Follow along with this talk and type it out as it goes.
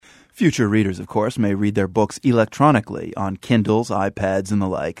Future readers, of course, may read their books electronically on Kindles, iPads, and the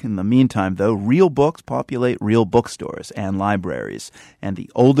like. In the meantime, though, real books populate real bookstores and libraries. And the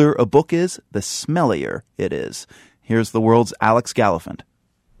older a book is, the smellier it is. Here's the world's Alex Gallafent.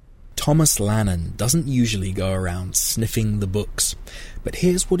 Thomas Lannon doesn't usually go around sniffing the books, but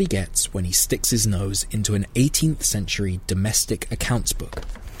here's what he gets when he sticks his nose into an 18th century domestic accounts book.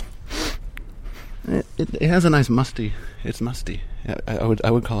 It has a nice musty. It's musty. I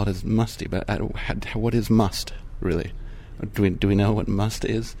would call it as musty, but what is must, really? Do we know what must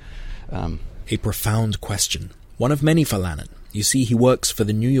is? A profound question. One of many for Lannon. You see, he works for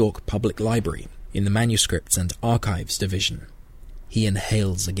the New York Public Library in the Manuscripts and Archives Division. He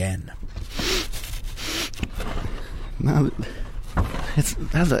inhales again. No, it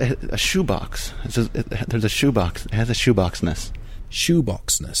has a shoebox. There's a shoebox. It has a shoeboxness.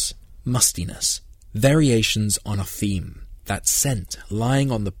 Shoeboxness. Mustiness. Variations on a theme. That scent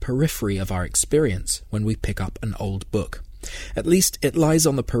lying on the periphery of our experience when we pick up an old book. At least it lies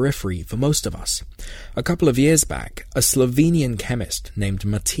on the periphery for most of us. A couple of years back, a Slovenian chemist named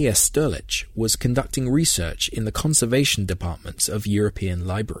Matija Sterlic was conducting research in the conservation departments of European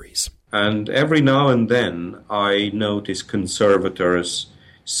libraries. And every now and then I notice conservators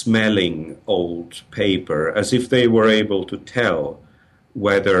smelling old paper as if they were able to tell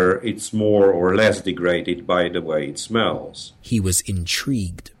whether it's more or less degraded by the way it smells. He was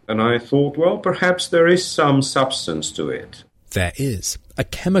intrigued. And I thought, well, perhaps there is some substance to it. There is. A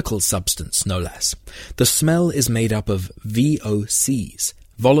chemical substance, no less. The smell is made up of VOCs,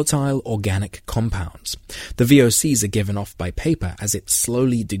 volatile organic compounds. The VOCs are given off by paper as it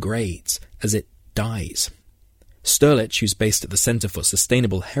slowly degrades, as it dies. Sterlic, who's based at the Centre for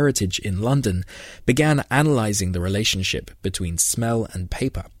Sustainable Heritage in London, began analysing the relationship between smell and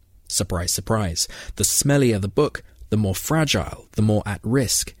paper. Surprise, surprise. The smellier the book, the more fragile, the more at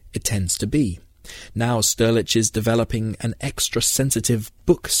risk it tends to be. Now Sterlic is developing an extra-sensitive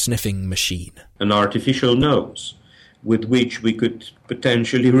book-sniffing machine. An artificial nose, with which we could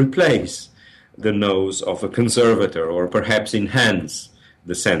potentially replace the nose of a conservator, or perhaps enhance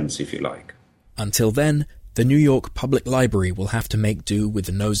the sense, if you like. Until then, the New York Public Library will have to make do with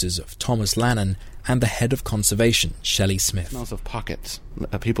the noses of Thomas Lannon and the head of conservation, Shelley Smith. It smells of pockets,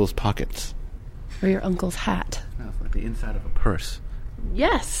 people's pockets. Or your uncle's hat. It smells like the inside of a purse.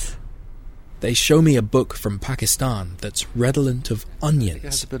 Yes. They show me a book from Pakistan that's redolent of onions. It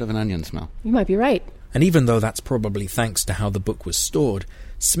has a bit of an onion smell. You might be right. And even though that's probably thanks to how the book was stored,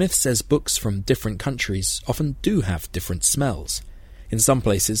 Smith says books from different countries often do have different smells. In some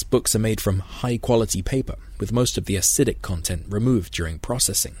places, books are made from high-quality paper, with most of the acidic content removed during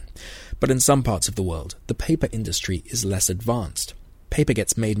processing. But in some parts of the world, the paper industry is less advanced. Paper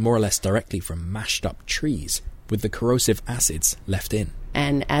gets made more or less directly from mashed-up trees, with the corrosive acids left in.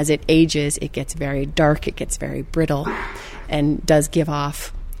 And as it ages, it gets very dark, it gets very brittle, and does give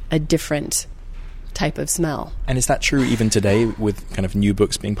off a different type of smell. And is that true even today with kind of new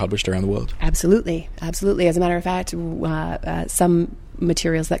books being published around the world? Absolutely. Absolutely. As a matter of fact, some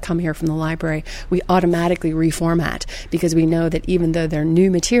materials that come here from the library, we automatically reformat because we know that even though they're new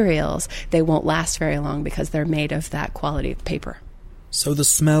materials, they won't last very long because they're made of that quality of paper. So the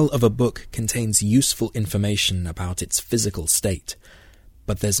smell of a book contains useful information about its physical state.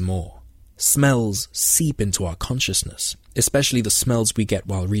 But there's more. Smells seep into our consciousness, especially the smells we get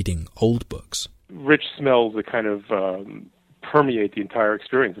while reading old books. Rich smells that kind of permeate the entire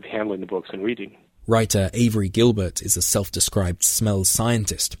experience of handling the books and reading. Writer Avery Gilbert is a self-described smell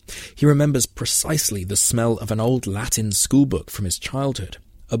scientist. He remembers precisely the smell of an old Latin schoolbook from his childhood,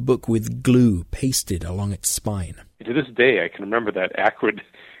 a book with glue pasted along its spine. To this day, I can remember that acrid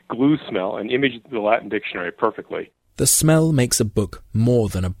glue smell and image the Latin dictionary perfectly. The smell makes a book more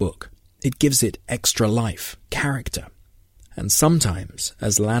than a book. It gives it extra life, character. And sometimes,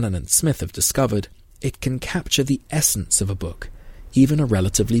 as Lannon and Smith have discovered, it can capture the essence of a book, even a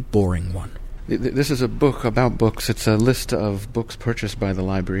relatively boring one. This is a book about books. It's a list of books purchased by the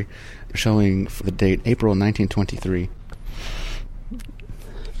library, showing the date April 1923.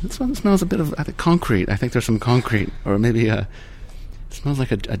 This one smells a bit of concrete. I think there's some concrete, or maybe it smells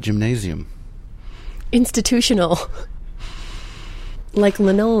like a gymnasium. Institutional. Like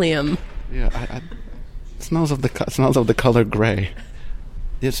linoleum. Yeah, it smells of the color gray.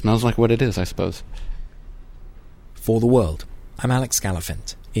 It smells like what it is, I suppose. For The World, I'm Alex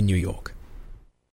Gallafent in New York.